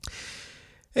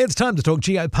It's time to talk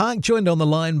Geopark, joined on the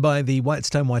line by the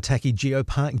Whitestone Waitaki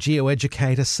Geopark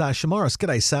geoeducator Sasha Morris.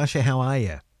 G'day Sasha, how are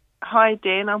you? Hi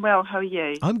Dan, I'm well, how are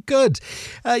you? I'm good.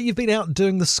 You've been out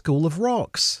doing the School of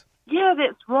Rocks. Yeah,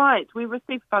 that's right. We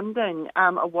received funding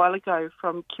a while ago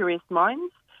from Curious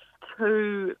Minds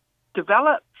to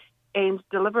develop and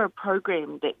deliver a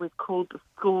program that we've called the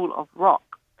School of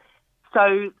Rocks.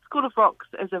 So School of Rocks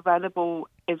is available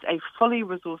as a fully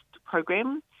resourced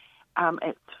program.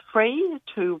 It's free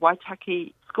to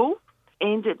Waitaki schools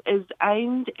and it is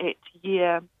aimed at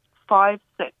year 5,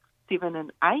 6, 7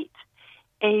 and 8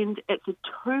 and it's a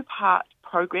 2-part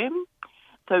program.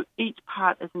 So each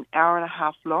part is an hour and a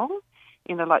half long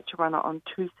and I like to run it on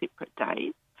 2 separate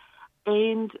days.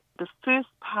 And the first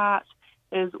part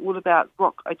is all about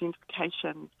rock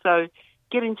identification. So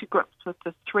getting to grips with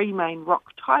the 3 main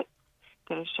rock types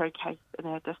that are showcased in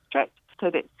our district. So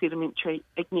that's sedimentary,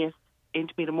 igneous and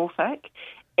metamorphic,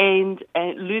 and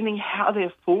learning how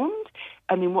they're formed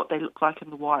and then what they look like in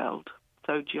the wild,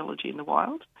 so geology in the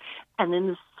wild. And then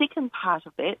the second part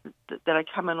of that I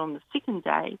come in on the second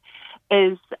day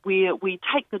is where we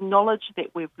take the knowledge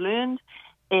that we've learned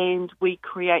and we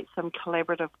create some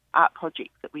collaborative art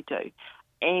projects that we do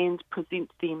and present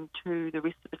them to the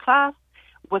rest of the class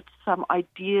with some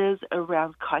ideas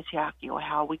around kaitiaki, or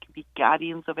how we can be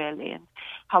guardians of our land,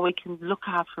 how we can look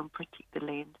after and protect the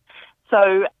land.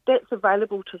 So that's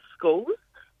available to schools.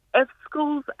 If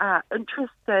schools are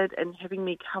interested in having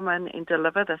me come in and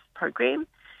deliver this program,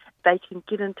 they can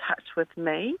get in touch with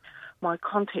me. My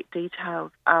contact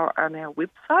details are on our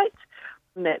website,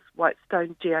 and that's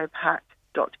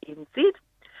whitestonegeopark.nz.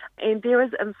 And there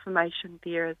is information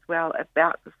there as well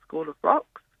about the School of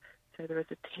Rocks. So there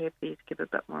is a tab there to give a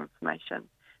bit more information.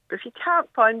 But if you can't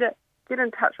find it, get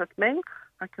in touch with me.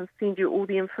 I can send you all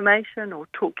the information or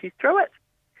talk you through it.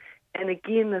 And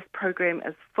again, this program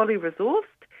is fully resourced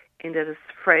and it is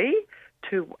free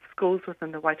to schools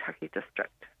within the Waitaki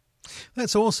district.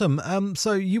 That's awesome.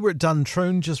 So you were at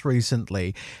Duntroon just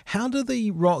recently. How do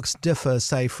the rocks differ,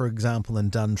 say, for example, in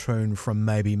Duntroon from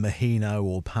maybe Maheno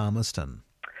or Palmerston?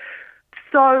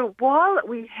 So while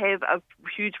we have a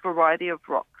huge variety of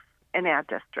rocks in our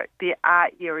district, there are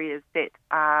areas that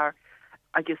are,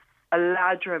 I guess, a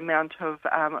larger amount of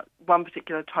one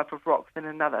particular type of rock than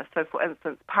another. So, for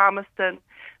instance, Palmerston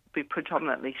would be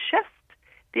predominantly schist.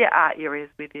 There are areas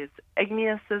where there's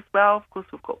igneous as well. Of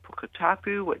course, we've got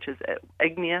Puketapu, which is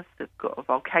igneous. They've got a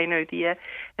volcano there,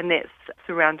 and that's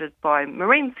surrounded by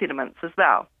marine sediments as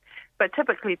well. But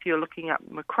typically, if you're looking up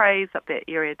Macraes, up that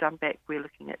area, Dunback, we're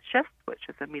looking at schist, which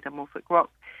is a metamorphic rock.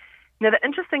 Now, the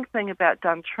interesting thing about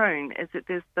Duntroon is that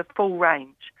there's the full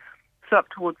range. So up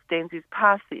towards Danzies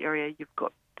Pass, the area, you've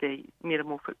got the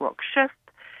metamorphic rock schist,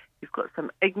 you've got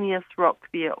some igneous rock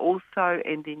there also,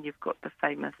 and then you've got the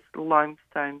famous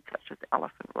limestone such as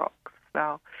Elephant Rock as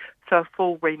well. So a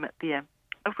full remit there.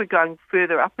 If we're going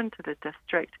further up into the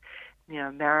district,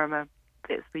 Marama,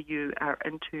 that's where you are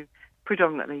into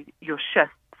predominantly your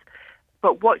schists.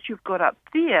 But what you've got up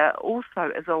there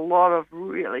also is a lot of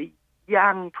really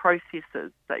young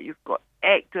processes. So you've got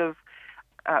active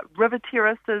river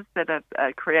terraces that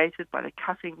are created by the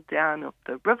cutting down of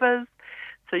the rivers.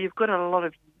 So you've got a lot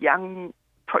of young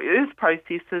earth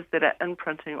processes that are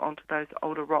imprinting onto those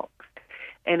older rocks.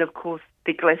 And of course,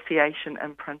 the glaciation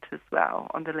imprint as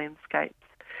well on the landscapes.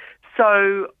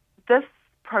 So this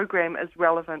program is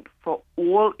relevant for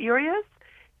all areas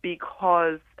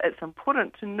because it's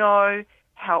important to know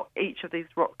how each of these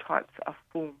rock types are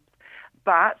formed.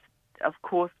 But of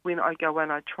course, when I go in,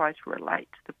 I try to relate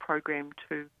the program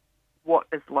to what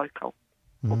is local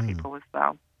for people as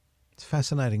well. It's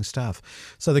fascinating stuff.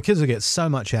 So the kids will get so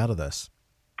much out of this.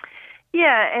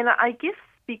 Yeah, and I guess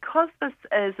because this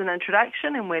is an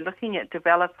introduction and I'm looking at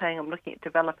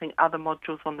developing other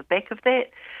modules on the back of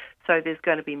that. So there's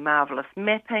going to be marvellous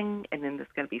mapping and then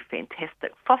there's going to be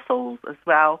fantastic fossils as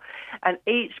well. And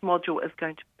each module is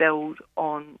going to build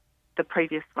on the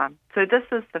previous one. So this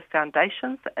is the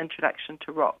foundations, the introduction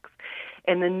to rocks.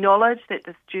 And the knowledge that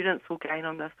the students will gain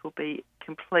on this will be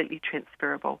completely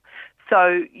transferable.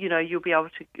 So, you'll be able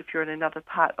to, if you're in another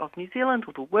part of New Zealand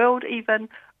or the world even,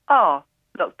 look,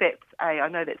 I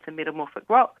know that's a metamorphic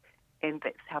rock and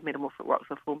that's how metamorphic rocks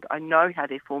are formed. I know how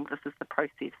they're formed. This is the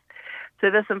process. So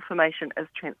this information is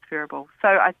transferable. So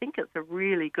I think it's a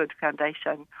really good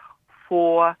foundation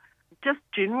for just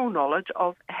general knowledge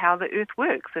of how the earth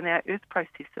works and our earth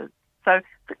processes. So it's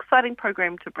an exciting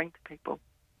program to bring to people.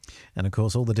 And of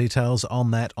course, all the details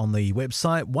on that on the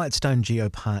website,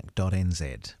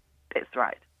 whitestonegeopark.nz. That's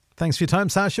right. Thanks for your time,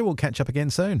 Sasha. We'll catch up again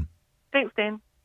soon. Thanks, Dan.